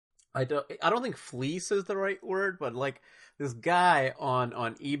I don't think fleece is the right word, but like this guy on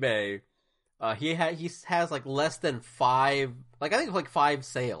eBay, he has like less than five, like I think like five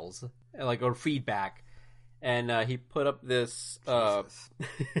sales, like or feedback, and he put up this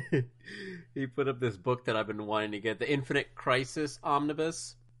he put up this book that I've been wanting to get, the Infinite Crisis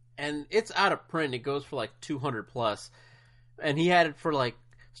Omnibus, and it's out of print. It goes for like 200 plus, and he had it for like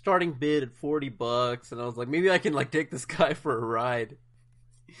starting bid at $40, and I was like, maybe I can like take this guy for a ride.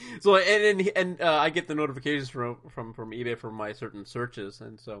 So and I get the notifications from eBay for my certain searches,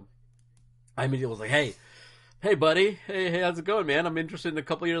 and so I immediately was like, hey, buddy, hey, how's it going, man? I'm interested in a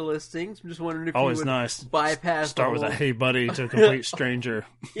couple of your listings. I'm just wondering if always you would nice. bypass. Start with a hey, buddy, to a complete stranger.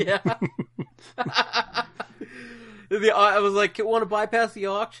 Yeah. I was like, want to bypass the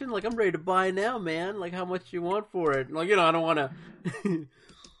auction? Like, I'm ready to buy now, man. Like, how much you want for it? Like, I don't want to.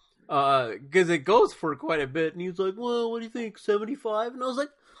 Because it goes for quite a bit. And he was like, well, what do you think, 75? And I was like,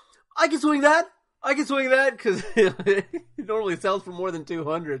 I can swing that, because it normally sells for more than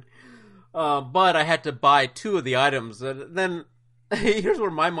 200. But I had to buy two of the items. And then, here's where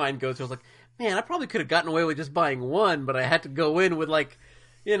my mind goes. I was like, man, I probably could have gotten away with just buying one, but I had to go in with, like,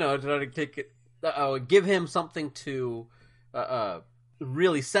 try to take it, give him something to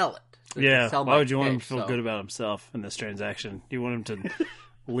really sell it. Yeah, sell why would you want him to pitch, feel good about himself in this transaction? You want him to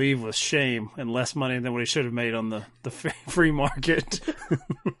leave with shame and less money than what he should have made on the free market.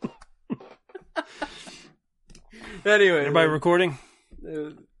 Anyway, everybody recording?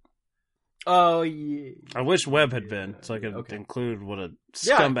 Oh yeah. I wish Webb had been, so I could include what a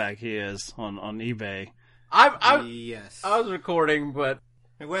scumbag he is on eBay. Yes, I was recording, but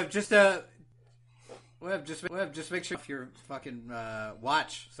hey, Webb, just make sure if your fucking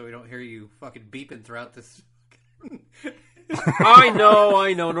watch, so we don't hear you fucking beeping throughout this. I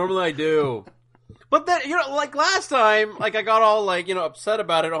know. Normally I do. But then, like last time, like I got all like, upset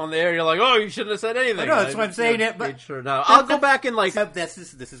about it on the air. You're like, oh, you shouldn't have said anything. No, that's why I'm saying it. But sure now. I'll go back and like. This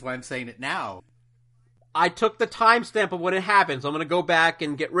is why I'm saying it now. I took the timestamp of when it happened, so I'm going to go back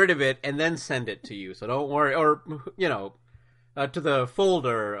and get rid of it and then send it to you. So don't worry. Or, to the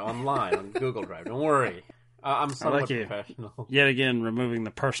folder online on Google Drive. Don't worry. I'm somewhat professional. Yet again, removing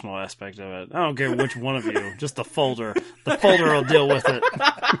the personal aspect of it. I don't care which one of you. Just the folder. The folder will deal with it.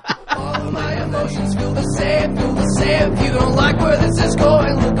 All of my emotions feel the same. If you don't like where this is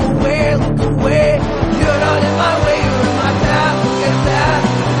going, look away. You're not in my way, you're in my path. Look at that.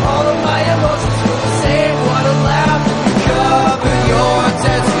 All of my emotions feel the same. What a laugh. You cover your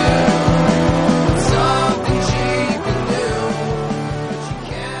tattoo. Something cheap and new. But you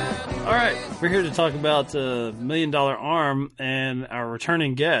can't. All right. We're here to talk about $1 Million Arm and our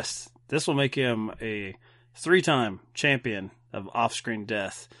returning guest. This will make him a 3-time champion of off-screen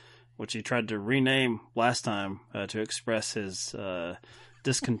death, which he tried to rename last time to express his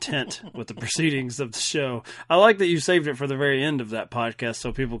discontent with the proceedings of the show. I like that you saved it for the very end of that podcast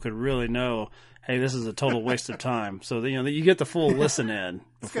so people could really know, hey, this is a total waste of time. So that, you get the full listen in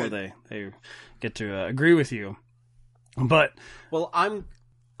before they get to agree with you. But well, I'm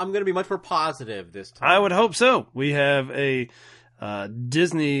going to be much more positive this time. I would hope so. We have a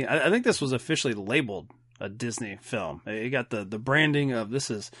Disney. I think this was officially labeled a Disney film. It got the branding of this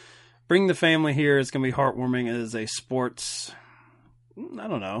is bring the family here. It's going to be heartwarming. It is a sports, I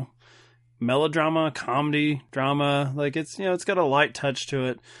don't know, melodrama, comedy, drama. Like it's got a light touch to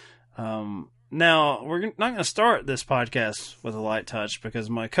it. Now we're not going to start this podcast with a light touch because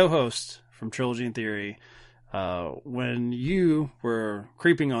my co-host from Trilogy and Theory, when you were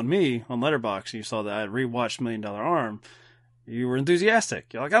creeping on me on Letterboxd and you saw that I had rewatched $1 Million Arm, you were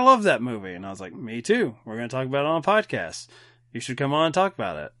enthusiastic. You're like, I love that movie. And I was like, me too. We're going to talk about it on a podcast. You should come on and talk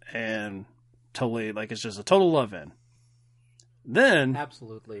about it. And totally, like, it's just a total love-in. Then,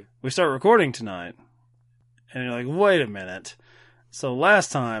 absolutely, we start recording tonight. And you're like, wait a minute. So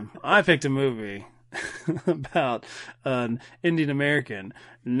last time, I picked a movie about an Indian American.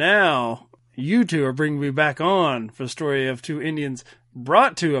 Now, you two are bringing me back on for the story of two Indians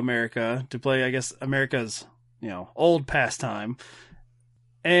brought to America to play, I guess, America's, old pastime.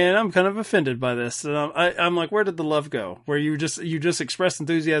 And I'm kind of offended by this. And I'm like, where did the love go? Where you just expressed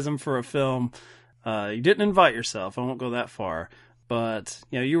enthusiasm for a film. You didn't invite yourself. I won't go that far. But,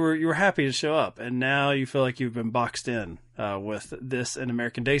 you were happy to show up. And now you feel like you've been boxed in with this and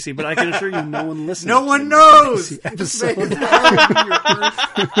American Daisy. But I can assure you no one listens. No one knows! Just make it your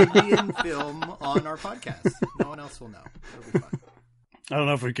first Indian film on our podcast. No one else will know. It'll be fun. I don't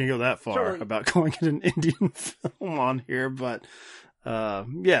know if we can go that far about calling it an Indian film on here, but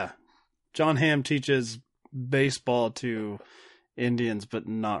yeah. John Hamm teaches baseball to Indians, but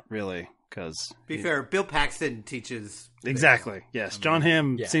not really Because Be fair, Bill Paxton teaches. exactly, yes. John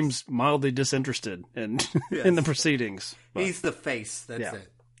Hamm yes. seems mildly disinterested in in the proceedings. But He's the face. That's Yeah. it.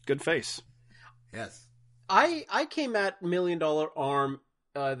 good face. Yes. I came at $1 Million Arm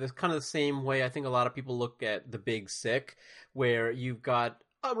the kind of the same way I think a lot of people look at The Big Sick, where you've got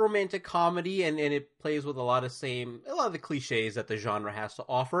a romantic comedy and it plays with a lot of the cliches that the genre has to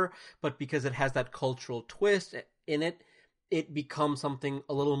offer, but because it has that cultural twist in it, it becomes something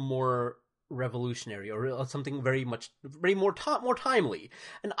a little more revolutionary or something more timely.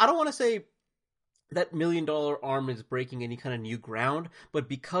 And I don't want to say that $1 Million Arm is breaking any kind of new ground, but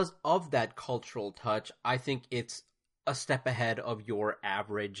because of that cultural touch, I think it's a step ahead of your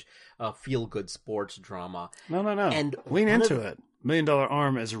average feel-good sports drama. No. And Lean one of into it. $1 Million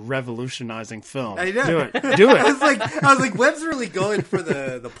Arm is a revolutionizing film. I know. Do it. Do I it. was like, Webb's really going for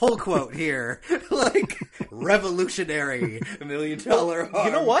the pull quote here, like revolutionary $1 million.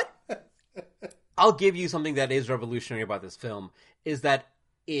 You know what? I'll give you something that is revolutionary about this film, is that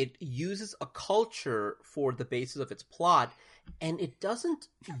it uses a culture for the basis of its plot, and it doesn't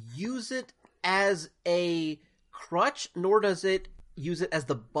use it as a crutch, nor does it use it as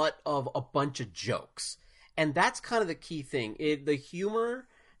the butt of a bunch of jokes. And that's kind of the key thing. The humor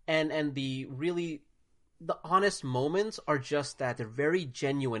and the honest moments are just that. They're very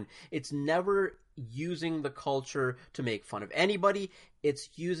genuine. It's never using the culture to make fun of anybody. It's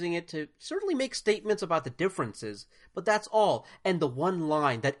using it to certainly make statements about the differences, but that's all. And the one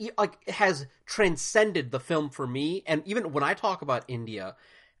line that has transcended the film for me, and even when I talk about India,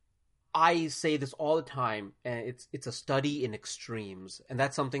 I say this all the time, and it's a study in extremes, and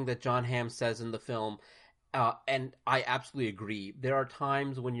that's something that John Hamm says in the film, and I absolutely agree. There are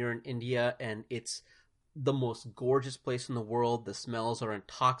times when you're in India and it's the most gorgeous place in the world. The smells are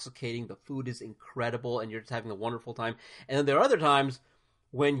intoxicating. The food is incredible, and you're just having a wonderful time. And then there are other times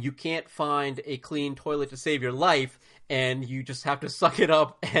when you can't find a clean toilet to save your life, and you just have to suck it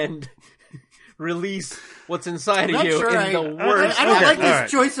up and release what's inside of you in the worst. I don't like this All right.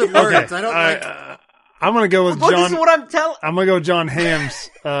 choice of words. I don't like. I'm gonna go with Well, John. this is what I'm telling. I'm gonna go with John Hamm's.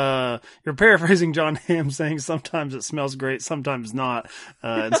 You're paraphrasing John Hamm saying sometimes it smells great, sometimes not.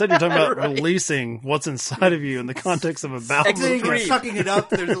 Instead, you're talking about Right. releasing what's inside of you in the context of a bowel Saying movement. you're sucking it up.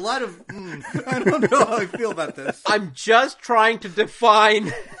 There's a lot of. I don't know how I feel about this. I'm just trying to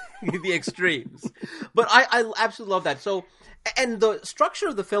define the extremes. But I absolutely love that. So, and the structure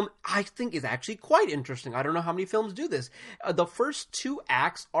of the film, I think, is actually quite interesting. I don't know how many films do this. The first two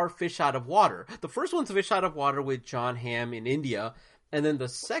acts are fish out of water. The first one's fish out of water with John Hamm in India, and then the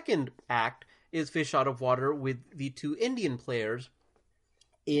second act is fish out of water with the two Indian players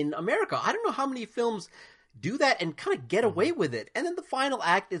in America. I don't know how many films do that and kind of get away with it. And then the final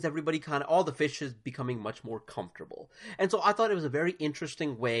act is everybody all the fishes becoming much more comfortable. And so I thought it was a very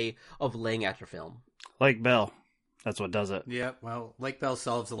interesting way of laying out your film. Lake Bell. That's what does it. Yeah, well, Lake Bell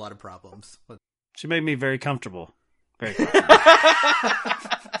solves a lot of problems. She made me very comfortable. Very comfortable.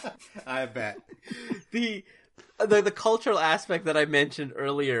 I bet. The cultural aspect that I mentioned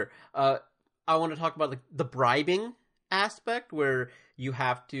earlier, I want to talk about the bribing aspect, where you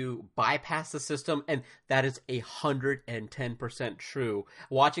have to bypass the system, and that is 110% true.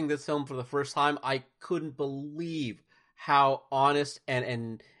 Watching this film for the first time, I couldn't believe how honest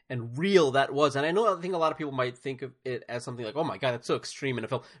and real that was. And I think a lot of people might think of it as something like, oh my God, that's so extreme in a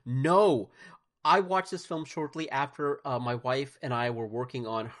film. No, I watched this film shortly after my wife and I were working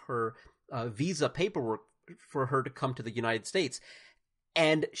on her visa paperwork for her to come to the United States.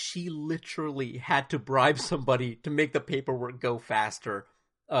 And she literally had to bribe somebody to make the paperwork go faster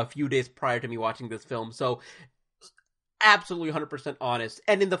a few days prior to me watching this film. So absolutely 100% honest.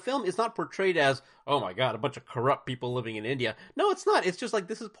 And in the film, it's not portrayed as, oh my God, a bunch of corrupt people living in India. No, it's not. It's just like,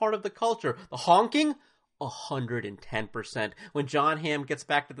 this is part of the culture. The honking, 110%. When John Hamm gets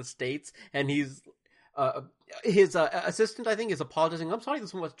back to the States and he's, his assistant, I think, is apologizing. I'm sorry,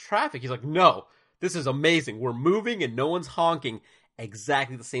 this one was traffic. He's like, no, this is amazing. We're moving and no one's honking.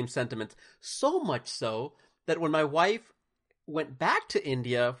 Exactly the same sentiment. So much so that when my wife went back to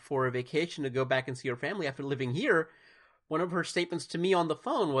India for a vacation to go back and see her family after living here, one of her statements to me on the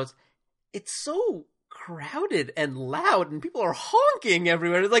phone was, it's so crowded and loud and people are honking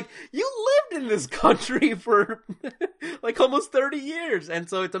everywhere. It's like, you lived in this country for like almost 30 years. And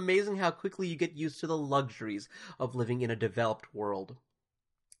so it's amazing how quickly you get used to the luxuries of living in a developed world,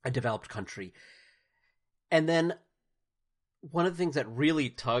 a developed country. And then one of the things that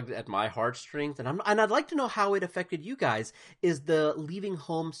really tugged at my heartstrings, and I'd like to know how it affected you guys, is the leaving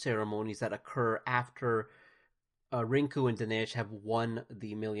home ceremonies that occur after Rinku and Dinesh have won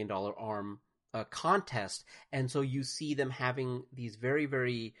the $1 Million Arm contest. And so you see them having these very,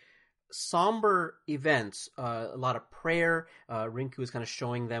 very somber events, a lot of prayer. Rinku is kind of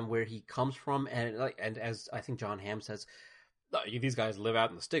showing them where he comes from, and as I think John Hamm says, these guys live out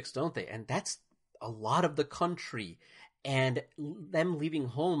in the sticks, don't they? And that's a lot of the country. And them leaving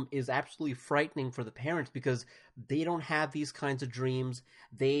home is absolutely frightening for the parents because they don't have these kinds of dreams.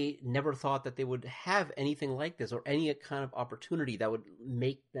 They never thought that they would have anything like this or any kind of opportunity that would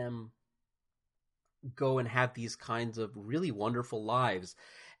make them go and have these kinds of really wonderful lives.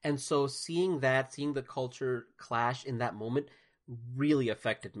 And so seeing the culture clash in that moment really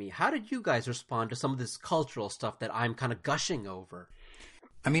affected me. How did you guys respond to some of this cultural stuff that I'm kind of gushing over?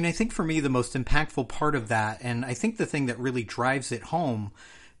 I mean, I think for me, the most impactful part of that, and I think the thing that really drives it home,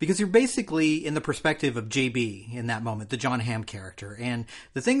 because you're basically in the perspective of JB in that moment, the John Hamm character. And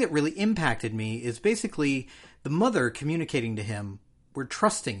the thing that really impacted me is basically the mother communicating to him, we're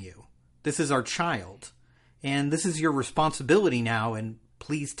trusting you. This is our child. And this is your responsibility now, and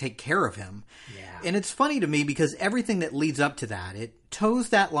please take care of him. Yeah. And it's funny to me because everything that leads up to that, it toes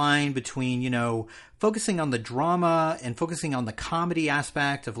that line between, focusing on the drama and focusing on the comedy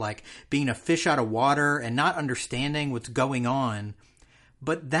aspect of like being a fish out of water and not understanding what's going on.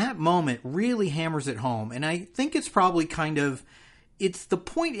 But that moment really hammers it home. And I think it's probably it's the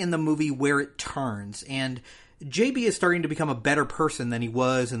point in the movie where it turns. And JB is starting to become a better person than he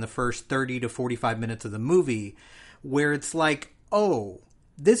was in the first 30 to 45 minutes of the movie, where it's like, oh,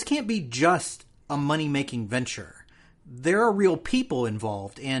 this can't be just a money-making venture. There are real people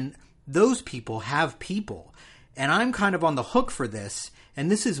involved, and those people have people. And I'm kind of on the hook for this,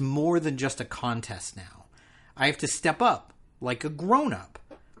 and this is more than just a contest now. I have to step up, like a grown-up.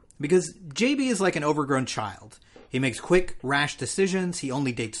 Because JB is like an overgrown child. He makes quick, rash decisions. He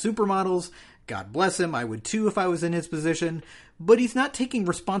only dates supermodels. God bless him, I would too if I was in his position. But he's not taking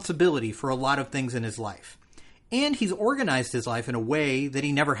responsibility for a lot of things in his life. And he's organized his life in a way that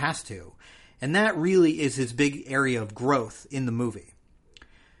he never has to. And that really is his big area of growth in the movie.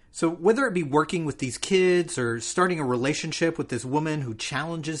 So whether it be working with these kids or starting a relationship with this woman who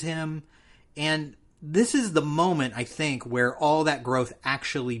challenges him, and this is the moment, I think, where all that growth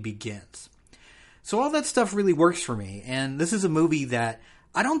actually begins. So all that stuff really works for me. And this is a movie that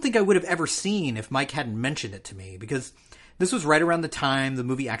I don't think I would have ever seen if Mike hadn't mentioned it to me, because this was right around the time the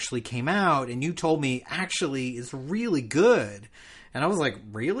movie actually came out, and you told me, actually, it's really good. And I was like,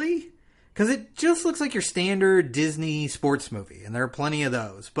 really? Because it just looks like your standard Disney sports movie, and there are plenty of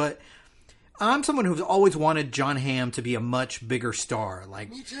those. But I'm someone who's always wanted John Hamm to be a much bigger star.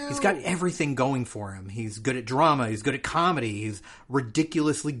 Like, he's got everything going for him. He's good at drama. He's good at comedy. He's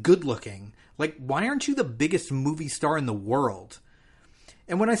ridiculously good looking. Like, why aren't you the biggest movie star in the world?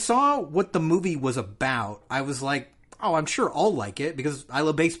 And when I saw what the movie was about, I was like, oh, I'm sure I'll like it because I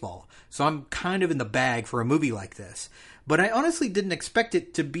love baseball. So I'm kind of in the bag for a movie like this. But I honestly didn't expect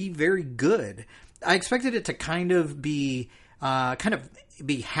it to be very good. I expected it to kind of be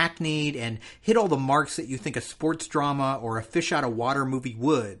hackneyed and hit all the marks that you think a sports drama or a fish out of water movie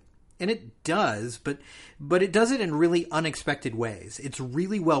would. And it does, but it does it in really unexpected ways. It's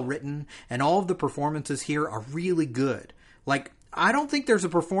really well written, and all of the performances here are really good. Like, I don't think there's a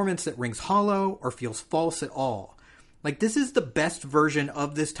performance that rings hollow or feels false at all. Like, this is the best version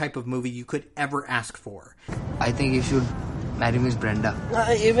of this type of movie you could ever ask for. I think you should marry Miss Brenda.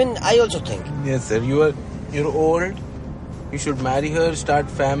 Even I also think. Yes, sir. You're old. You should marry her, start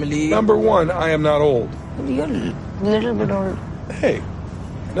family. Number one, I am not old. You're a little bit old. Hey.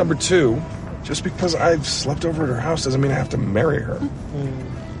 Number two, just because I've slept over at her house doesn't mean I have to marry her.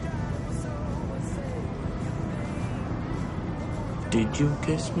 Did you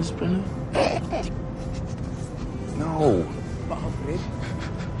kiss Miss Brenda? No.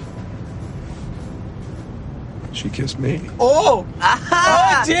 She kissed me. Oh!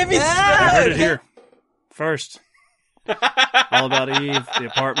 Oh, Jamie! You heard it here first. All About Eve, The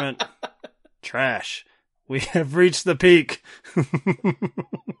Apartment, trash. We have reached the peak.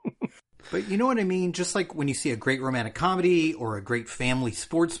 But you know what I mean? Just like when you see a great romantic comedy or a great family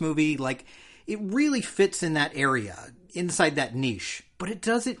sports movie, like, it really fits in that area, inside that niche. But it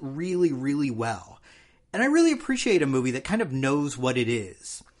does it really, really well. And I really appreciate a movie that kind of knows what it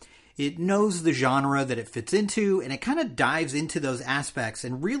is. It knows the genre that it fits into, and it kind of dives into those aspects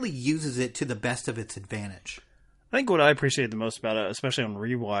and really uses it to the best of its advantage. I think what I appreciate the most about it, especially on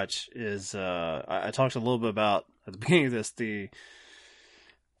rewatch, is I talked a little bit about, at the beginning of this, the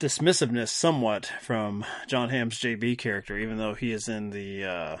dismissiveness somewhat from John Hamm's JB character, even though he is in the,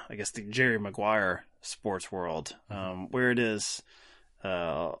 I guess, the Jerry Maguire sports world, where it is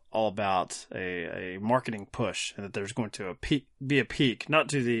all about a marketing push, and that there's going to be a peak, not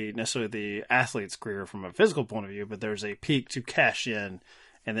to necessarily the athlete's career from a physical point of view, but there's a peak to cash in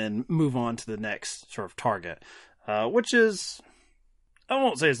and then move on to the next sort of target, which is, I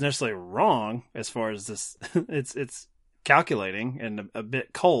won't say it's necessarily wrong as far as this. It's calculating and a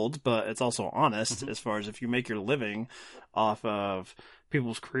bit cold, but it's also honest as far as if you make your living off of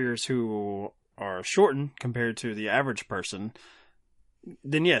people's careers who are shortened compared to the average person,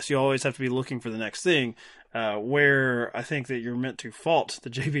 then yes, you always have to be looking for the next thing. Where I think that you're meant to fault the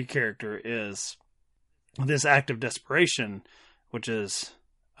JB character is this act of desperation, which is,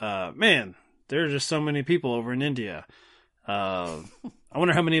 man, there are just so many people over in India. I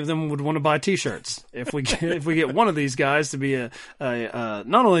wonder how many of them would want to buy T-shirts if we get one of these guys to be a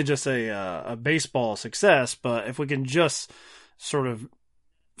not only just a baseball success, but if we can just sort of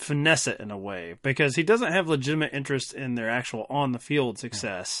finesse it in a way, because he doesn't have legitimate interest in their actual on the field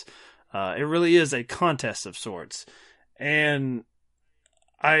success. It really is a contest of sorts, and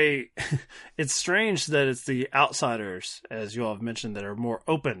it's strange that it's the outsiders, as you all have mentioned, that are more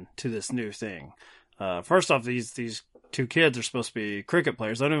open to this new thing. First off, these two kids are supposed to be cricket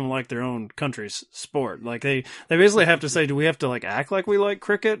players. They don't even like their own country's sport. Like they basically have to say, do we have to like act like we like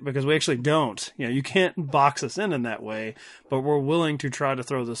cricket? Because we actually don't. You know, you can't box us in that way, but we're willing to try to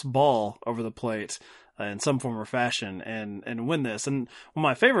throw this ball over the plate in some form or fashion and win this. And one of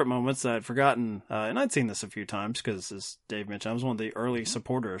my favorite moments that I'd forgotten, and I'd seen this a few times because, as Dave mentioned, I was one of the early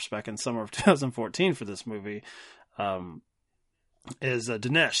supporters back in summer of 2014 for this movie, is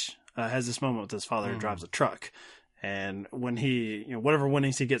Dinesh has this moment with his father who drives a truck. And when he, whatever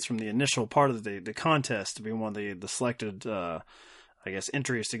winnings he gets from the initial part of the contest to be one of the selected,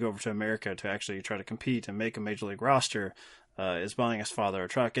 entries to go over to America to actually try to compete and make a major league roster, is buying his father a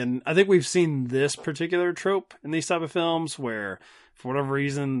truck. And I think we've seen this particular trope in these type of films where, for whatever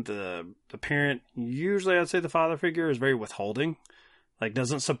reason, the parent, usually I'd say the father figure, is very withholding, like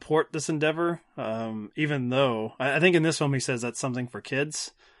doesn't support this endeavor. Even though I think in this film he says that's something for kids.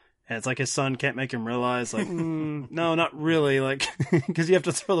 And it's like his son can't make him realize, like, no, not really, like, because you have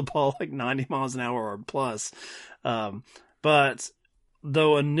to throw the ball like 90 miles an hour or plus. But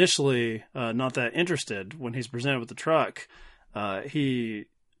though initially not that interested when he's presented with the truck, though he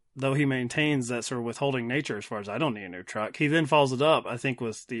maintains that sort of withholding nature as far as I don't need a new truck, he then follows it up, I think,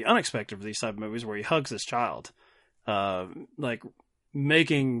 with the unexpected of these type of movies where he hugs his child, like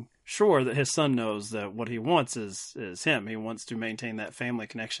making sure that his son knows that what he wants is him. He wants to maintain that family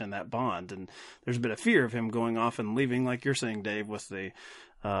connection, that bond. And there's a bit of fear of him going off and leaving, like you're saying, Dave, with the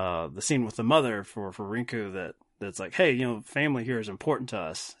scene with the mother for Rinku that's like, hey, family here is important to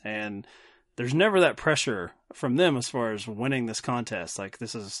us. And there's never that pressure from them as far as winning this contest. Like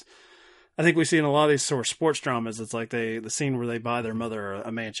this is, I think we see in a lot of these sort of sports dramas, it's like the scene where they buy their mother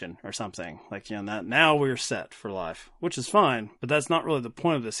a mansion or something. Like, now we're set for life, which is fine, but that's not really the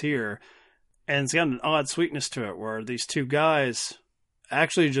point of this here. And it's got an odd sweetness to it where these two guys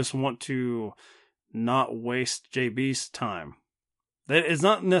actually just want to not waste JB's time. It's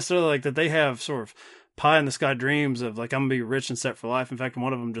not necessarily like that they have sort of pie in the sky dreams of like, I'm gonna be rich and set for life. In fact,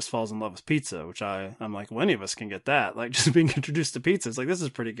 one of them just falls in love with pizza, which I'm like, well, any of us can get that. Like just being introduced to pizza, it's like, this is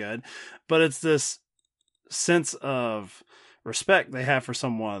pretty good. But it's this sense of respect they have for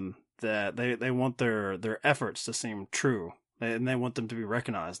someone that they want their efforts to seem true, and they want them to be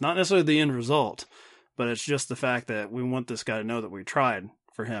recognized. Not necessarily the end result, but it's just the fact that we want this guy to know that we tried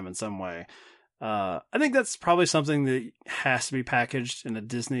for him in some way. I think that's probably something that has to be packaged in a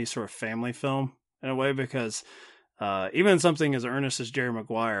Disney sort of family film in a way, because even something as earnest as Jerry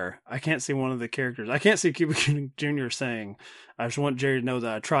Maguire, I can't see one of the characters. I can't see Cuba Gooding Jr. saying, I just want Jerry to know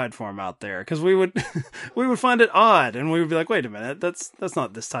that I tried for him out there, because we would find it odd, and we would be like, wait a minute, that's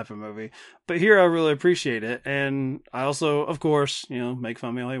not this type of movie. But here I really appreciate it, and I also, of course, make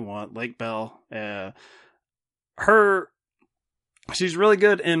fun of me all you want. Lake Bell, she's really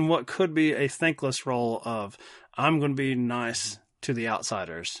good in what could be a thankless role of, I'm going to be nice to the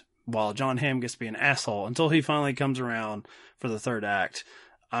outsiders, while John Hamm gets to be an asshole until he finally comes around for the third act.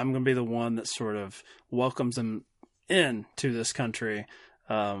 I'm going to be the one that sort of welcomes him in to this country.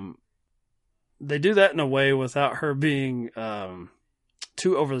 They do that in a way without her being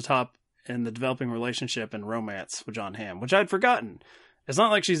too over the top in the developing relationship and romance with John Hamm, which I'd forgotten. It's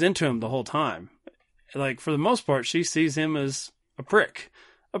not like she's into him the whole time. Like, for the most part, she sees him as a prick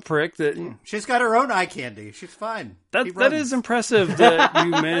that she's got her own eye candy. She's fine. That is impressive that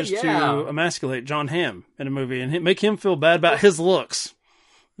you managed to emasculate John Hamm in a movie and make him feel bad about his looks.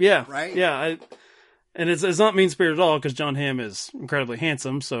 Yeah, right. Yeah, and it's not mean spirited at all, because John Hamm is incredibly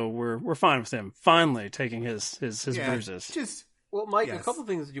handsome, so we're fine with him finally taking his bruises. Well, Mike, a couple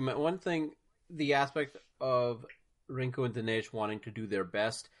things that you meant. One thing, the aspect of Rinku and Dinesh wanting to do their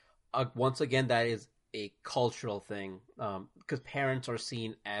best. Once again, that is a cultural thing, because parents are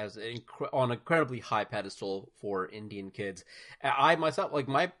seen as on an incredibly high pedestal for Indian kids. I myself, like,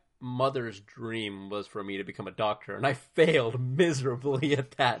 my mother's dream was for me to become a doctor, and I failed miserably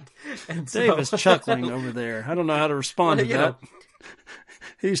at that. And Dave is chuckling over there. I don't know how to respond to that.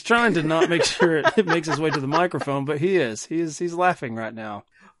 He's trying to not make sure it makes his way to the microphone, but he's laughing right now.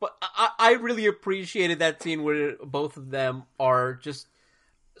 But I really appreciated that scene where both of them are just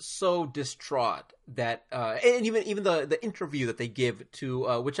so distraught that, and even the interview that they give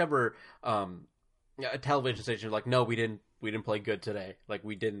to whichever television station, like, no, we didn't play good today. Like,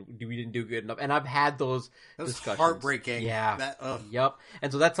 we didn't do good enough. And I've had those discussions. Heartbreaking. Yeah. Yep.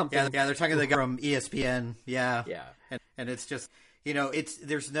 And so that's something. Yeah, they're talking to the guy from ESPN. Yeah. Yeah. And it's just, it's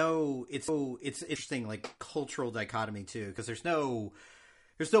interesting, like, cultural dichotomy too, because there's no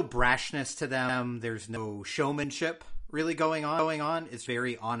brashness to them. There's no showmanship really going on. It's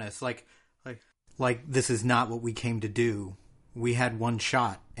very honest. Like this is not what we came to do. We had one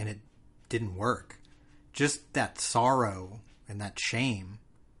shot and it didn't work. Just that sorrow and that shame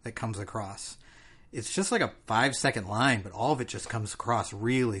that comes across. It's just like a 5-second line, but all of it just comes across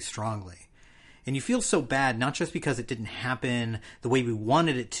really strongly. And you feel so bad, not just because it didn't happen the way we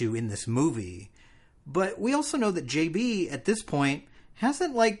wanted it to in this movie, but we also know that JB at this point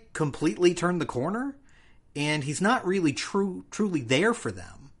hasn't, like, completely turned the corner, and he's not really truly there for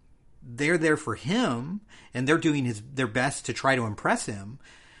them. They're there for him, and they're doing their best to try to impress him,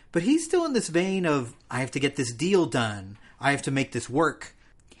 but he's still in this vein of, I have to get this deal done, I have to make this work.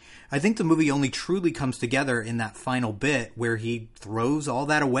 I think the movie only truly comes together in that final bit where he throws all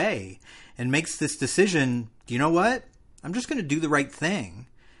that away and makes this decision, you know what? I'm just going to do the right thing,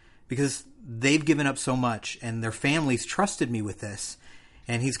 because they've given up so much and their families trusted me with this.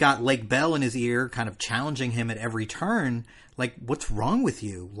 And he's got Lake Bell in his ear, kind of challenging him at every turn. Like, what's wrong with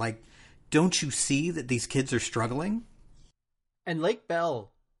you? Like, don't you see that these kids are struggling? And Lake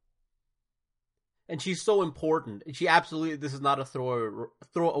Bell, and she's so important. She absolutely, this is not a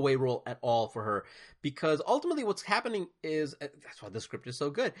throwaway role at all for her, because ultimately what's happening is, that's why the script is so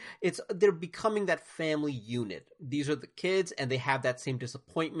good. They're becoming that family unit. These are the kids, and they have that same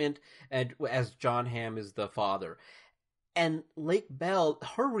disappointment as John Hamm is the father. And Lake Bell,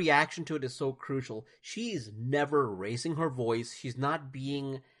 her reaction to it is so crucial. She's never raising her voice. She's not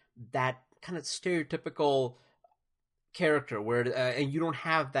being that kind of stereotypical character where, and you don't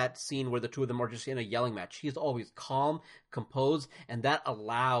have that scene where the two of them are just in a yelling match. She's always calm, composed, and that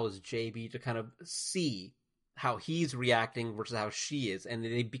allows JB to kind of see how he's reacting versus how she is. And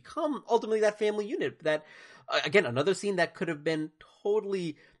they become ultimately that family unit. That, again, another scene that could have been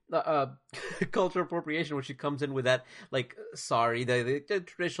totally cultural appropriation, where she comes in with that, like, sorry, the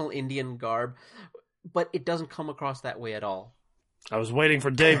traditional Indian garb, but it doesn't come across that way at all. I was waiting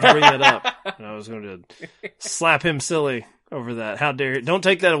for Dave to bring that up, and I was going to slap him silly over that. How dare you? Don't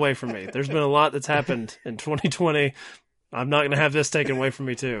take that away from me. There's been a lot that's happened in 2020. I'm not going to have this taken away from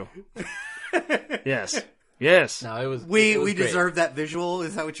me too. Yes. No, it was. We deserve that visual.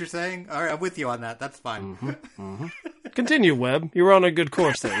 Is that what you're saying? All right, I'm with you on that. That's fine. Continue, Webb. You were on a good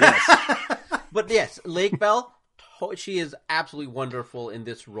course there. Yes. But yes, Lake Bell, she is absolutely wonderful in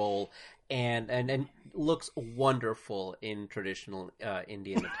this role, and looks wonderful in traditional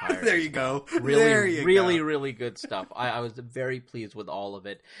Indian attire. There you go. Really good stuff. I was very pleased with all of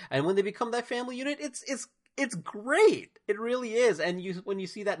it. And when they become that family unit, it's great. It really is. And when you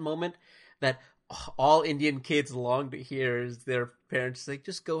see that moment that all Indian kids long to hear is their parents say,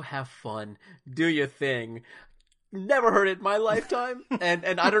 just go have fun, do your thing. Never heard it in my lifetime,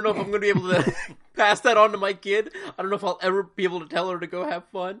 and I don't know if I'm going to be able to pass that on to my kid. I don't know if I'll ever be able to tell her to go have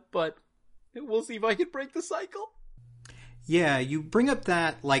fun, but we'll see if I can break the cycle. Yeah, you bring up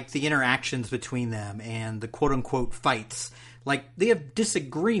that, like, the interactions between them and the quote-unquote fights. Like, they have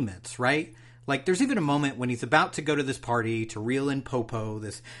disagreements, right? Like, there's even a moment when he's about to go to this party to reel in Popo,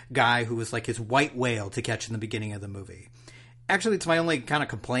 this guy who was like his white whale to catch in the beginning of the movie. Actually, it's my only kind of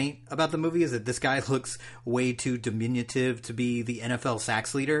complaint about the movie is that this guy looks way too diminutive to be the NFL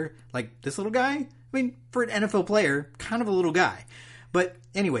sacks leader. Like, this little guy? I mean, for an NFL player, kind of a little guy. But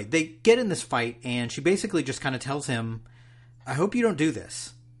anyway, they get in this fight, and she basically just kind of tells him, I hope you don't do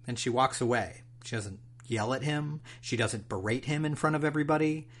this. And she walks away. She doesn't yell at him. She doesn't berate him in front of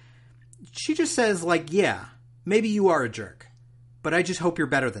everybody. She just says, like, yeah, maybe you are a jerk, but I just hope you're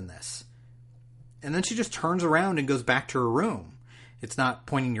better than this. And then she just turns around and goes back to her room. It's not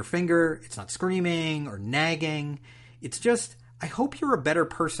pointing your finger. It's not screaming or nagging. It's just, I hope you're a better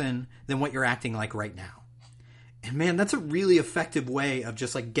person than what you're acting like right now. And man, that's a really effective way of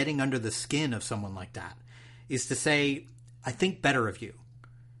just, like, getting under the skin of someone like that, is to say, I think better of you.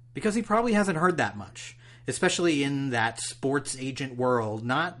 Because he probably hasn't heard that much. Especially in that sports agent world,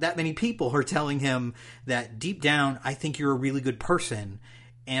 not that many people are telling him that deep down, I think you're a really good person,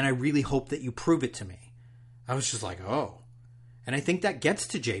 and I really hope that you prove it to me. I was just like, oh. And I think that gets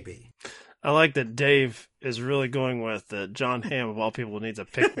to JB. I like that Dave is really going with that John Hamm, of all people, needs a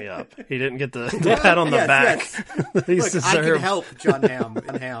pick-me-up. He didn't get the pat on the back. Yes. Look, I can help John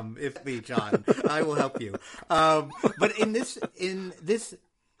Hamm, if me, John. I will help you. But in this...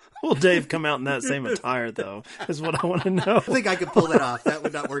 Will Dave come out in that same attire, though, is what I want to know. I think I could pull that off. That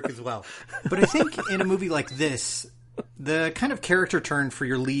would not work as well. But I think in a movie like this, the kind of character turn for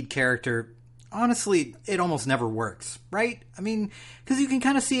your lead character, honestly, it almost never works, right? I mean, because you can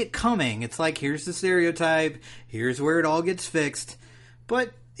kind of see it coming. It's like, here's the stereotype, here's where it all gets fixed.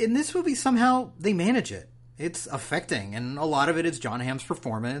 But in this movie, somehow, they manage it. It's affecting, and a lot of it is John Hamm's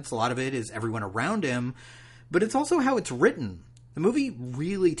performance, a lot of it is everyone around him, but it's also how it's written. The movie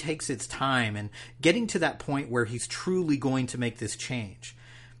really takes its time in getting to that point where he's truly going to make this change.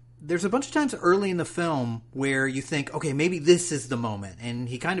 There's a bunch of times early in the film where you think, okay, maybe this is the moment, and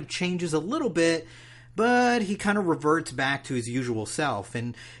he kind of changes a little bit, but he kind of reverts back to his usual self,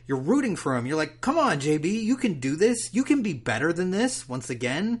 and you're rooting for him. You're like, come on, JB, you can do this. You can be better than this once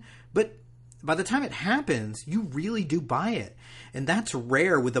again. But by the time it happens, you really do buy it. And that's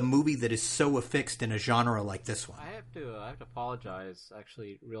rare with a movie that is so affixed in a genre like this one. I have to apologize,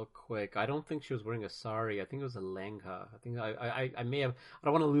 actually, real quick. I don't think she was wearing a sari. I think it was a lehenga. I think I may have... I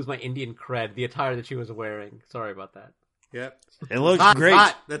don't want to lose my Indian cred, the attire that she was wearing. Sorry about that. Yep. It looks great.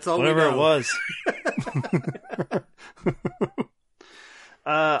 Hot. That's all whatever it was.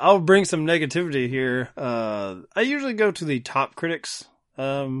 I'll bring some negativity here. I usually go to the top critics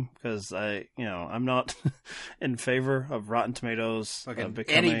because I'm not in favor of Rotten Tomatoes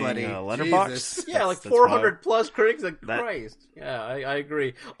becoming Letterboxd. Yeah, like 400 plus critics. Like Christ. Yeah, I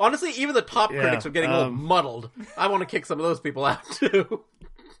agree. Honestly, even the top critics are getting a little muddled. I want to kick some of those people out too.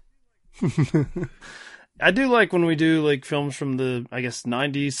 I do like when we do like films from the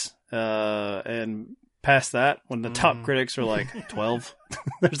 90s and past that, when the top critics are like 12.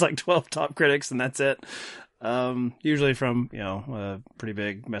 There's like 12 top critics and that's it. Usually from, a pretty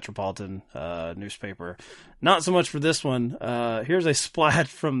big metropolitan newspaper. Not so much for this one. Here's a splat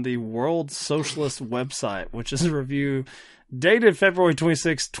from the World Socialist website, which is a review dated February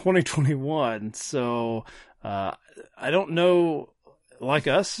 26, 2021. So I don't know, like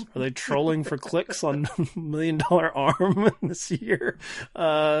us, are they trolling for clicks on $1 Million Arm this year?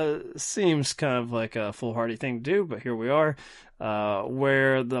 Seems kind of like a foolhardy thing to do, but here we are.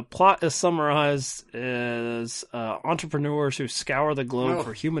 Where the plot is summarized as entrepreneurs who scour the globe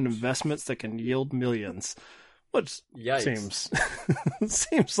for human investments that can yield millions. Which seems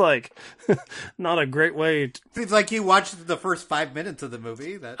like not a great way. Seems like you watched the first 5 minutes of the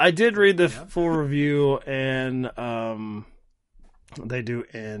movie. I did read the full review, and they do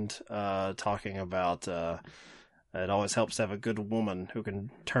end talking about it always helps to have a good woman who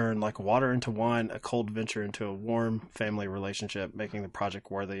can turn like water into wine, a cold venture into a warm family relationship, making the project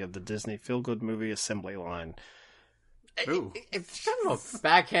worthy of the Disney feel-good movie assembly line. It's kind of a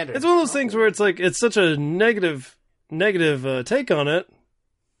backhanded. It's one of those things where it's like it's such a negative take on it,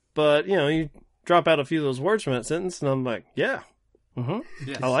 but you drop out a few of those words from that sentence, and I'm like, yeah. Mm-hmm.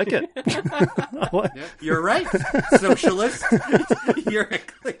 Yes. I like it. You're right, socialist. You're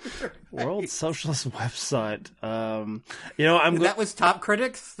clear. World Socialist website. That was top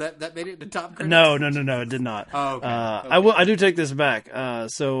critics. That made it to top critics. No, it did not. Oh, okay. I do take this back.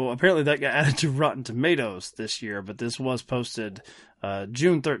 So apparently that got added to Rotten Tomatoes this year, but this was posted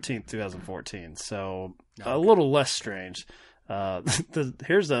June 13th, 2014. So a little less strange.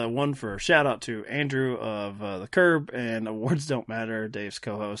 Here's the one for shout out to Andrew of The Curb and Awards Don't Matter, Dave's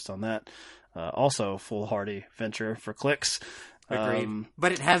co-host on that. Also foolhardy venture for clicks. Agreed.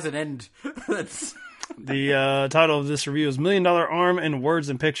 But it has an end. The title of this review is $1 Million Arm in Words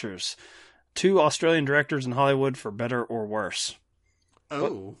and Pictures. 2 Australian directors in Hollywood for better or worse.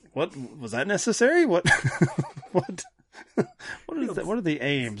 Oh. What was that necessary? What what are the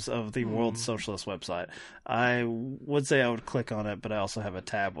aims of the World Socialist website? I would say I would click on it, but I also have a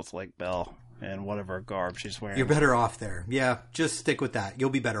tab with Lake Bell and whatever garb she's wearing. You're better off there. Yeah, just stick with that. You'll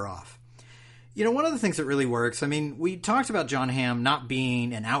be better off. One of the things that really works, we talked about John Hamm not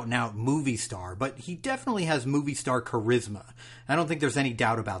being an out-and-out movie star, but he definitely has movie star charisma. I don't think there's any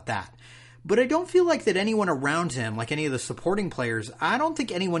doubt about that. But I don't feel like that anyone around him, like any of the supporting players, I don't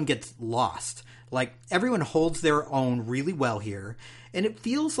think anyone gets lost. Like, everyone holds their own really well here, and it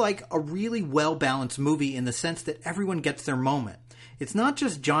feels like a really well-balanced movie in the sense that everyone gets their moment. it's not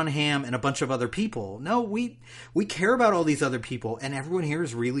just John Hamm and a bunch of other people. No, we care about all these other people, and everyone here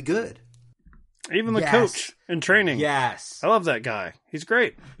is really good. Even the Yes. coach in training. Yes. I love that guy. He's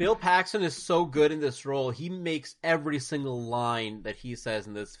great. Bill Paxton is so good in this role. He makes every single line that he says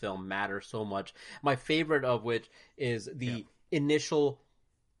in this film matter so much. My favorite of which is the initial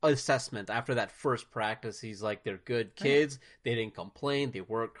assessment after that first practice. He's like, they're good kids. They didn't complain. They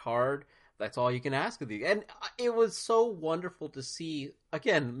worked hard. That's all you can ask of these. And it was so wonderful to see.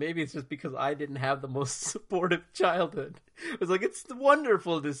 Again, maybe it's just because I didn't have the most supportive childhood. It was like, it's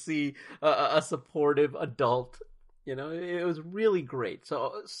wonderful to see a supportive adult. You know, it was really great.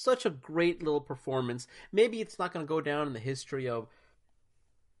 So, such a great little performance. Maybe it's not going to go down in the history of,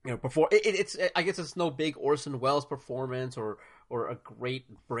 you know, before it's. I guess it's no big Orson Welles performance or a great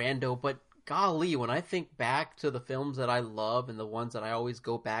Brando, but golly, when I think back to the films that I love and the ones that I always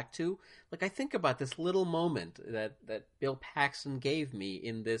go back to, like I think about this little moment that Bill Paxton gave me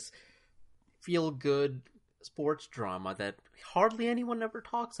in this feel-good sports drama that hardly anyone ever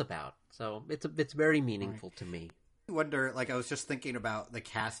talks about. So it's very meaningful to me. I wonder, like, I was just thinking about the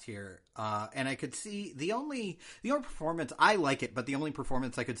cast here, and I could see the only performance, I like it, but the only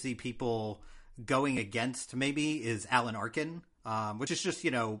performance I could see people going against maybe is Alan Arkin, which is just,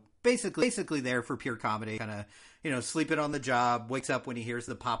 you know, basically there for pure comedy, kind of, you know, sleeping on the job, wakes up when he hears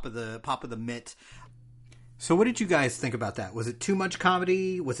the pop of the mitt. So what did you guys think about that? Was it too much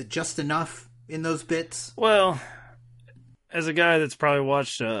comedy? Was it just enough in those bits? Well, as a guy that's probably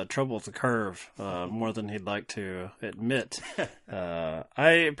watched Trouble with the Curve more than he'd like to admit,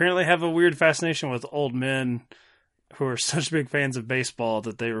 I apparently have a weird fascination with old men who are such big fans of baseball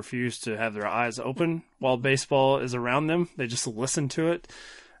that they refuse to have their eyes open while baseball is around them. They just listen to it.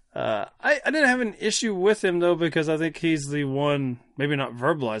 I didn't have an issue with him, though, because I think he's the one, maybe not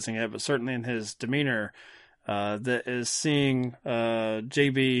verbalizing it, but certainly in his demeanor, that is seeing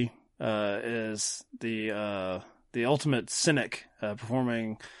JB as the ultimate cynic,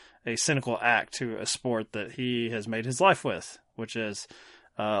 performing a cynical act to a sport that he has made his life with, which is,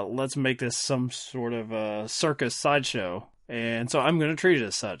 let's make this some sort of circus sideshow. And so I'm going to treat it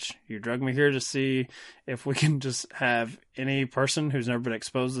as such. You drug me here to see if we can just have any person who's never been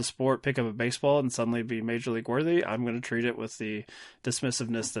exposed to the sport pick up a baseball and suddenly be major league worthy. I'm going to treat it with the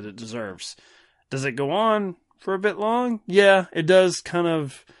dismissiveness that it deserves. Does it go on for a bit long? Yeah, it does kind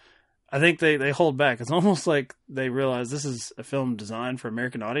of. I think they hold back. It's almost like they realize this is a film designed for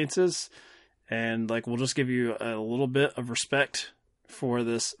American audiences, and like we'll just give you a little bit of respect for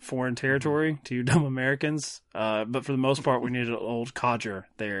this foreign territory to you dumb Americans. But for the most part, we needed an old codger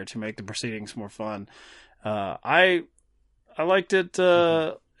there to make the proceedings more fun. I liked it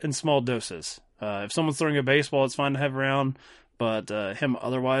in small doses. If someone's throwing a baseball, it's fine to have around, but him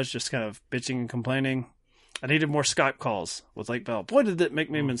otherwise just kind of bitching and complaining. I needed more Skype calls with Lake Bell. Boy, did that make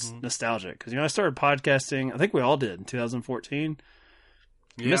me nostalgic. Because, you know, I started podcasting, I think we all did, in 2014.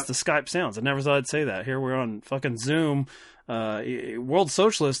 Yep. Missed the Skype sounds. I never thought I'd say that. Here we're on fucking Zoom. World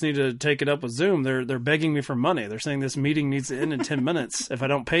socialists need to take it up with Zoom. They're begging me for money. They're saying this meeting needs to end in 10 minutes if I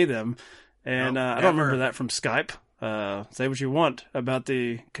don't pay them. And I don't remember that from Skype. Say what you want about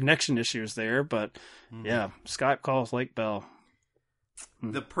the connection issues there, but yeah, Skype calls Lake Bell.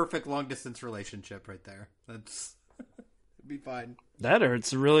 The perfect long distance relationship right there. That's it'd be fine. That or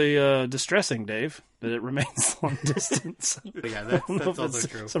it's really distressing, Dave, that it remains long distance. Yeah, that's also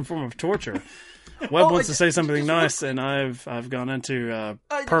true. Some form of torture. Webb wants to say something nice, and I've gone into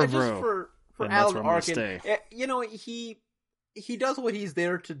pervro. For Alan Arkin, you know, he does what he's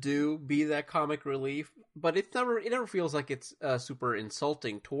there to do, be that comic relief, but it never feels like it's super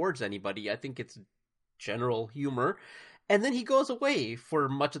insulting towards anybody. I think it's general humor. And then he goes away for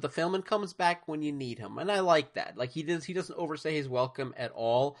much of the film and comes back when you need him. And I like that. Like he doesn't overstay his welcome at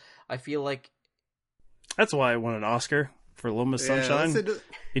all. I feel like that's why I won an Oscar for Little Miss Sunshine.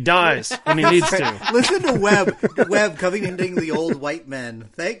 He dies when he needs to. Listen to Webb coming and ding the old white men.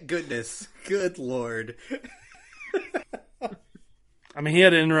 Thank goodness. Good Lord. I mean, he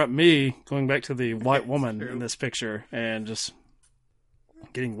had to interrupt me going back to the white woman in this picture and just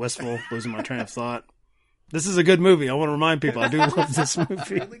getting wistful, losing my train of thought. This is a good movie. I want to remind people I do love this movie. It's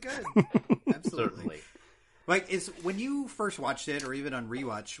really good. Absolutely. Like, when you first watched it, or even on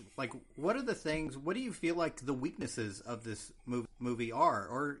rewatch, like, what do you feel like the weaknesses of this movie are?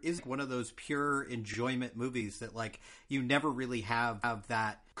 Or is it one of those pure enjoyment movies that, like, you never really have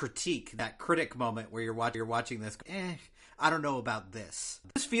that critic moment where you're watching this, I don't know about this.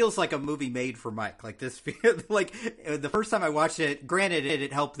 This feels like a movie made for Mike. Like this, like the first time I watched it, granted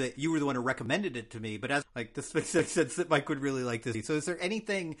it helped that you were the one who recommended it to me, but as like this makes sense that Mike would really like this. So is there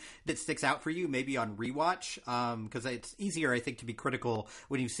anything that sticks out for you, maybe on rewatch? Because it's easier, I think, to be critical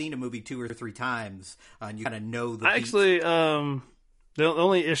when you've seen a movie 2 or 3 times and you kind of know the beats. Actually, the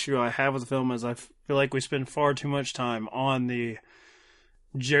only issue I have with the film is I feel like we spend far too much time on the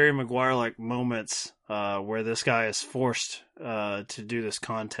Jerry Maguire-like moments where this guy is forced to do this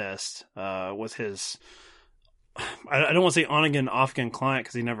contest with his, I don't want to say on-again, off-again client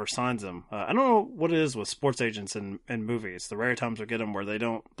because he never signs them. I don't know what it is with sports agents in movies. The rare times we get them where they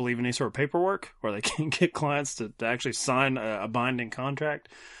don't believe in any sort of paperwork, where they can't get clients to actually sign a binding contract.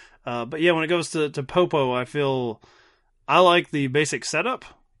 But yeah, when it goes to Popo, I feel I like the basic setup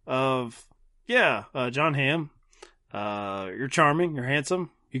of, John Hamm. You're charming, you're handsome.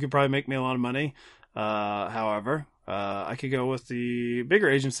 You could probably make me a lot of money. However, I could go with the bigger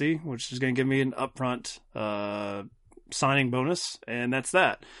agency, which is going to give me an upfront signing bonus, and that's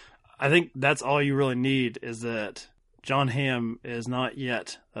that. I think that's all you really need is that John Hamm is not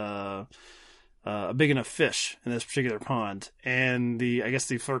yet a big enough fish in this particular pond. And the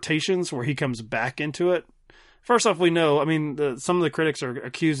flirtations where he comes back into it. First off, we know, I mean, some of the critics are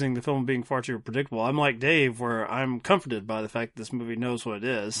accusing the film of being far too predictable. I'm like Dave, where I'm comforted by the fact that this movie knows what it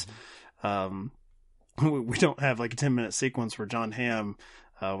is. We don't have like a 10-minute sequence where John Hamm,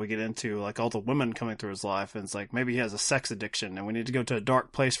 we get into like all the women coming through his life, and it's like maybe he has a sex addiction and we need to go to a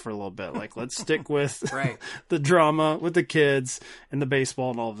dark place for a little bit. Like, let's stick with right. the drama with the kids and the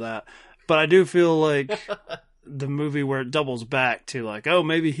baseball and all of that. But I do feel like the movie where it doubles back to like, oh,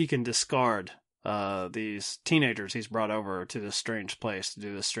 maybe he can discard these teenagers he's brought over to this strange place to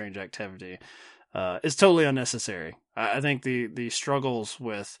do this strange activity is totally unnecessary. I think the struggles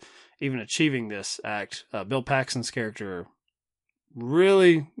with even achieving this act, Bill Paxton's character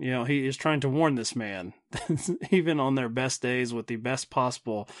really, he is trying to warn this man, even on their best days with the best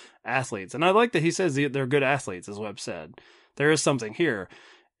possible athletes. And I like that he says they're good athletes, as Webb said. There is something here.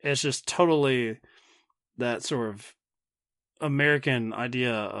 It's just totally that sort of American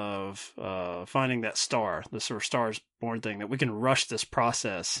idea of finding that star, the sort of stars born thing, that we can rush this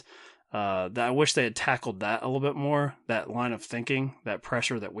process. That I wish they had tackled that a little bit more, that line of thinking, that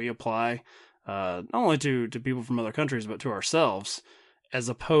pressure that we apply, not only to people from other countries, but to ourselves, as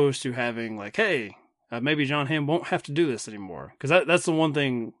opposed to having like, hey, maybe John Hamm won't have to do this anymore. Because that's the one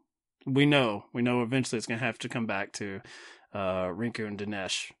thing we know. We know eventually it's going to have to come back to Rinku and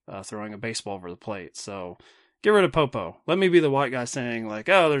Dinesh throwing a baseball over the plate. So get rid of Popo. Let me be the white guy saying like,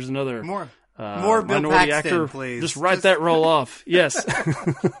 oh, there's another more Bill minority Paxton, actor. please. Just write that role off. Yes.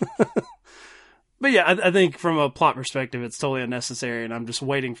 But yeah, I think from a plot perspective, it's totally unnecessary, and I'm just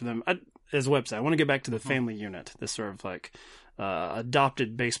waiting for them. As Webb said, I want to get back to the family unit, this sort of like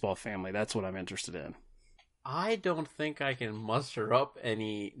adopted baseball family. That's what I'm interested in. I don't think I can muster up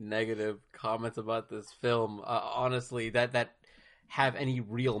any negative comments about this film, honestly, that have any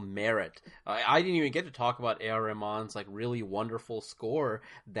real merit. I didn't even get to talk about A.R. Rahman's like really wonderful score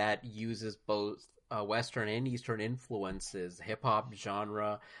that uses both Western and Eastern influences, hip hop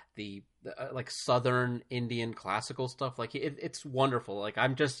genre, the like Southern Indian classical stuff. Like it's wonderful. Like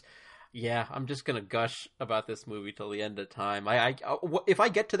I'm just gonna gush about this movie till the end of time. If I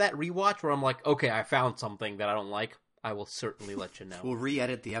get to that rewatch where I'm like, okay, I found something that I don't like, I will certainly let you know. We'll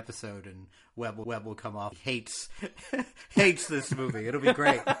re-edit the episode and Webb will come off. Hates this movie. It'll be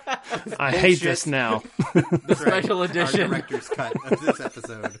great. I hate this now. The special edition. Our director's cut of this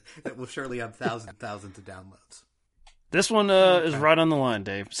episode that will surely have thousands of downloads. This one is right on the line,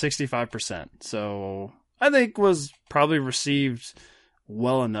 Dave. 65%. So I think was probably received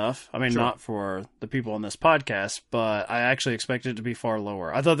well enough. I mean, not for the people on this podcast, but I actually expected it to be far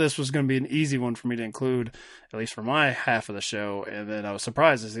lower. I thought this was going to be an easy one for me to include, at least for my half of the show. And then I was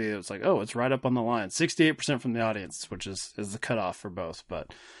surprised to see it was like, oh, it's right up on the line. 68% from the audience, which is the cutoff for both.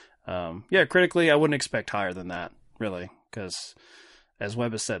 But critically, I wouldn't expect higher than that, really, because as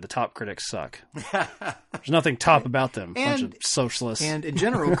Webb has said, the top critics suck. There's nothing top about them. Bunch of socialists. And in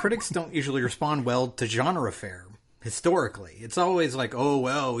general, critics don't usually respond well to genre fare. Historically, it's always like, oh,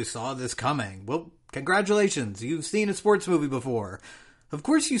 well, we saw this coming. Well, congratulations. You've seen a sports movie before. Of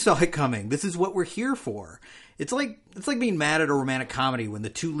course you saw it coming. This is what we're here for. It's like being mad at a romantic comedy when the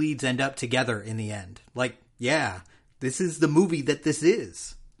two leads end up together in the end. Like, yeah, this is the movie that this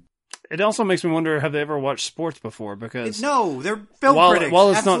is. It also makes me wonder, have they ever watched sports before? Because no, they're film critics.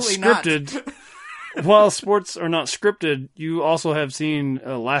 While it's not scripted, while sports are not scripted, you also have seen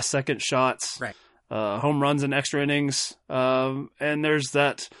last-second shots. Right. Home runs and extra innings. And there's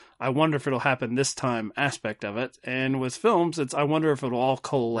that I wonder if it'll happen this time aspect of it. And with films, it's I wonder if it'll all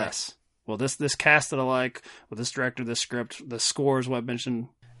coalesce. Right. Well, this cast that I like, with this director, this script, the scores, what I mentioned.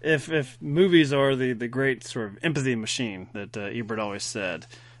 If movies are the great sort of empathy machine that Ebert always said,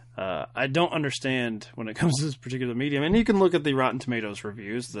 I don't understand when it comes to this particular medium. And you can look at the Rotten Tomatoes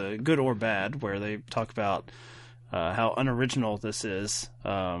reviews, the good or bad, where they talk about how unoriginal this is.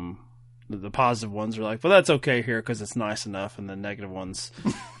 The positive ones are like, well, that's okay here because it's nice enough. And the negative ones,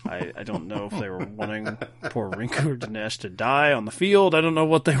 I don't know if they were wanting poor Rinku or Dinesh to die on the field. I don't know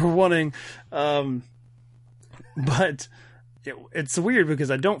what they were wanting. But it's weird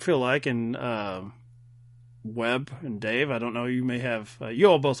because I don't feel like, and Webb and Dave, I don't know, you may have, you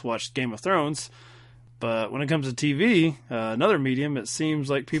all both watched Game of Thrones. But when it comes to TV, another medium, it seems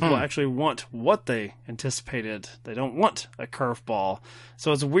like people actually want what they anticipated. They don't want a curveball.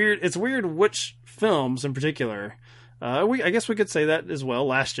 So it's weird. It's weird which films in particular. I guess we could say that as well.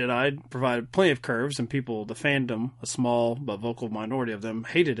 Last Jedi provided plenty of curves, and people, the fandom, a small but vocal minority of them,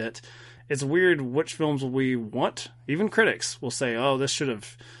 hated it. It's weird which films we want. Even critics will say, "Oh, this should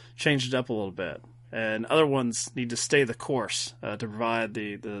have changed it up a little bit." And other ones need to stay the course to provide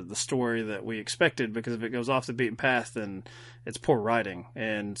the story that we expected, because if it goes off the beaten path, then it's poor writing.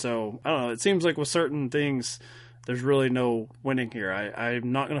 And so, I don't know, it seems like with certain things, there's really no winning here.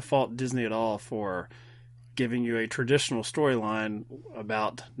 I'm not going to fault Disney at all for giving you a traditional storyline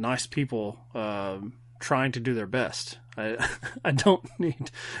about nice people trying to do their best. I don't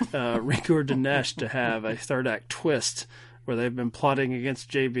need Rinku or Dinesh to have a third act twist where they've been plotting against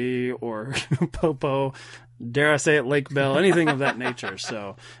JB or Popo, dare I say it, Lake Bell, anything of that nature.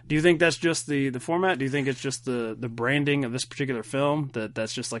 So do you think that's just the format? Do you think it's just the branding of this particular film,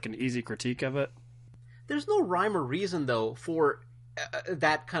 that's just like an easy critique of it? There's no rhyme or reason, though, for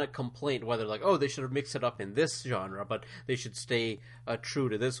that kind of complaint, whether like, oh, they should have mixed it up in this genre, but they should stay true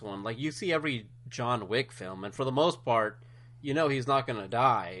to this one. Like, you see every John Wick film, and for the most part, you know he's not going to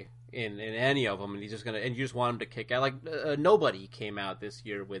die in any of them, and he's just gonna, and you just want him to kick out. Like Nobody came out this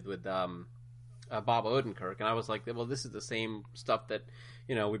year with Bob Odenkirk, and I was like, well, this is the same stuff that,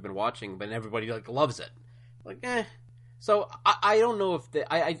 you know, we've been watching, but everybody like loves it. Like, So I don't know if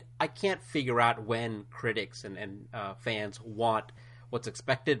I can't figure out when critics and fans want what's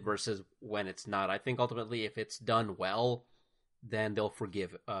expected versus when it's not. I think ultimately, if it's done well, then they'll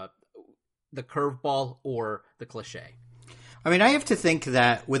forgive the curveball or the cliche. I mean, I have to think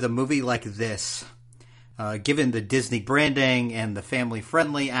that with a movie like this, given the Disney branding and the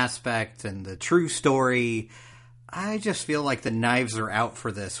family-friendly aspect and the true story, I just feel like the knives are out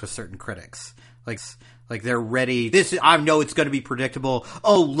for this with certain critics. Like they're ready. I know it's going to be predictable.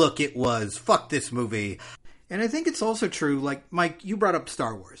 Oh, look, it was. Fuck this movie. And I think it's also true, like, Mike, you brought up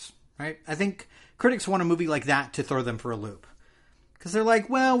Star Wars, right? I think critics want a movie like that to throw them for a loop. Because they're like,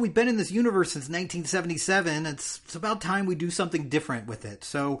 well, we've been in this universe since 1977. It's about time we do something different with it.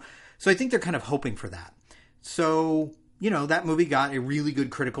 So I think they're kind of hoping for that. So, you know, that movie got a really good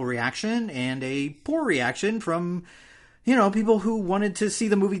critical reaction and a poor reaction from, you know, people who wanted to see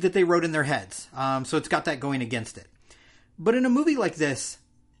the movie that they wrote in their heads. So it's got that going against it. But in a movie like this,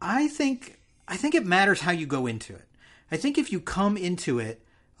 I think it matters how you go into it. I think if you come into it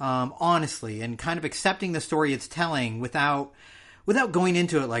honestly and kind of accepting the story it's telling without going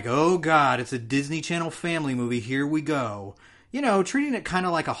into it like, oh God, it's a Disney Channel family movie, here we go. You know, treating it kind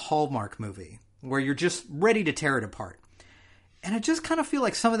of like a Hallmark movie, where you're just ready to tear it apart. And I just kind of feel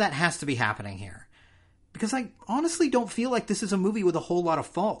like some of that has to be happening here. Because I honestly don't feel like this is a movie with a whole lot of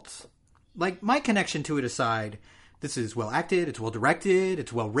faults. Like, my connection to it aside, this is well acted, it's well directed,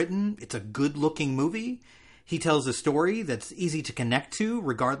 it's well written, it's a good looking movie. He tells a story that's easy to connect to,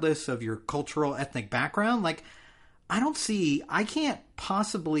 regardless of your cultural, ethnic background. Like, I can't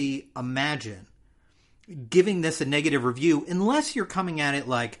possibly imagine giving this a negative review unless you're coming at it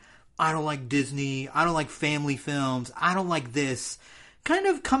like, I don't like Disney, I don't like family films, I don't like this. Kind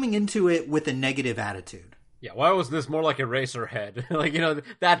of coming into it with a negative attitude. Yeah, why wasn't this more like Eraserhead? Like, you know,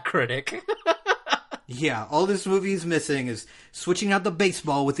 that critic. Yeah, all this movie is missing is switching out the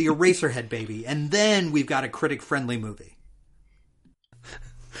baseball with the Eraserhead baby, and then we've got a critic-friendly movie.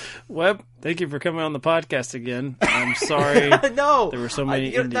 Webb, thank you for coming on the podcast again. I'm sorry. No, there were so many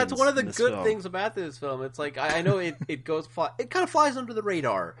Indians. That's one of the good film. things about this film. It's like, I know it kind of flies under the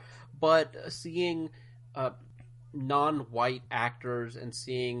radar, but seeing non-white actors and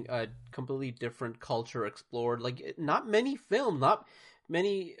seeing a completely different culture explored, like, not many films, not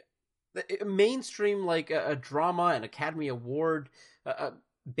many mainstream, like a drama and Academy Award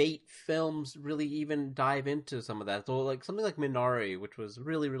bait films really even dive into some of that. So like something like Minari, which was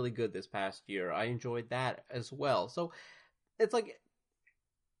really, really good this past year, I enjoyed that as well. So it's like,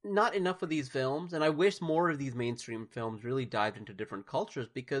 not enough of these films, and I wish more of these mainstream films really dived into different cultures,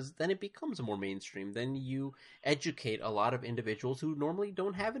 because then it becomes more mainstream. Then you educate a lot of individuals who normally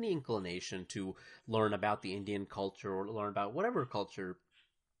don't have any inclination to learn about the Indian culture or learn about whatever culture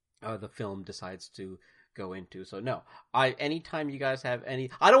the film decides to go into. So no, anytime you guys have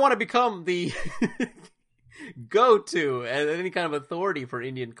I don't want to become the go-to and any kind of authority for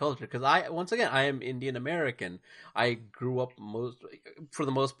Indian culture, because I am Indian American. I grew up for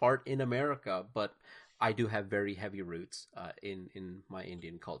the most part in America, but I do have very heavy roots in my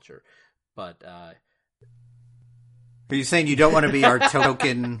Indian culture. But are you saying you don't want to be our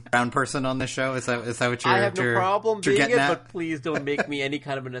token brown person on this show? Is that what you're? I have no problem being it, at? but please don't make me any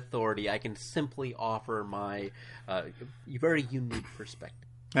kind of an authority. I can simply offer my very unique perspective.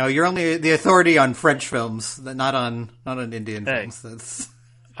 No, you're only the authority on French films, not on Indian films. That's...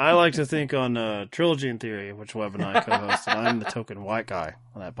 I like to think on Trilogy in Theory, which Webb and I co-hosted. I'm the token white guy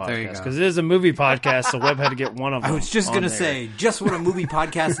on that podcast because it is a movie podcast, so Webb had to get one of them. I was just going to say, just what a movie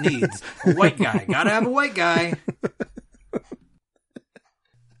podcast needs: a white guy. Gotta have a white guy.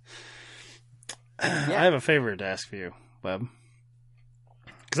 I have a favor to ask for you, Webb,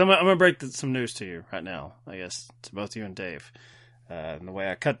 because I'm going to break some news to you right now. I guess to both you and Dave. And the way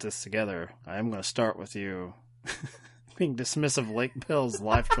I cut this together, I am going to start with you being dismissive of Lake Bill's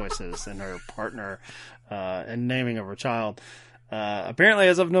life choices and her partner and naming of her child. Apparently,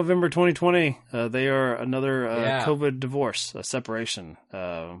 as of November 2020, they are another COVID divorce, a separation,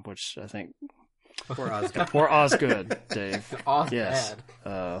 which I think... Poor Osgood. Poor Osgood, Dave. Osgood. Yes.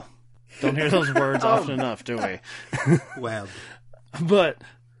 Don't hear those words often enough, do we? Well. But...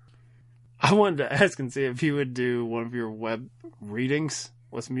 I wanted to ask and see if you would do one of your web readings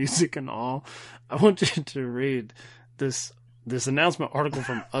with music and all. I want you to read this announcement article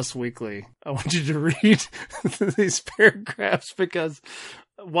from Us Weekly. I want you to read these paragraphs because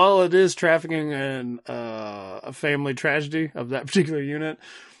while it is trafficking and a family tragedy of that particular unit,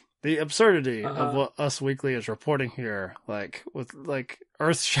 the absurdity of what Us Weekly is reporting here, with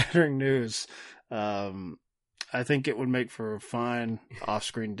earth-shattering news, I think it would make for fine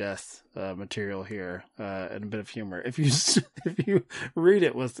off-screen death material here and a bit of humor. If you read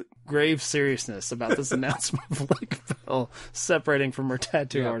it with grave seriousness about this announcement of Lake Bell separating from her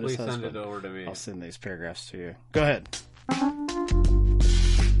tattoo artist husband, send it over to me. I'll send these paragraphs to you. Go ahead.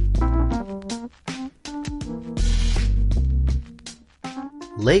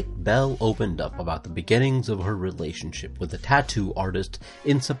 Lake Bell opened up about the beginnings of her relationship with the tattoo artist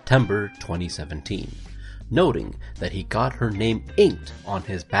in September 2017. Noting that he got her name inked on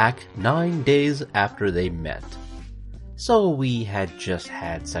his back 9 days after they met. So we had just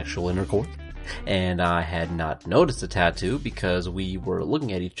had sexual intercourse, and I had not noticed the tattoo because we were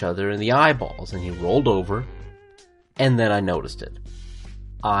looking at each other in the eyeballs, and he rolled over, and then I noticed it.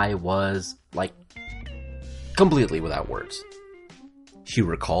 I was, completely without words. She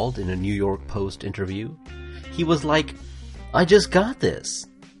recalled in a New York Post interview, he was like, I just got this.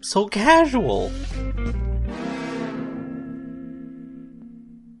 So casual.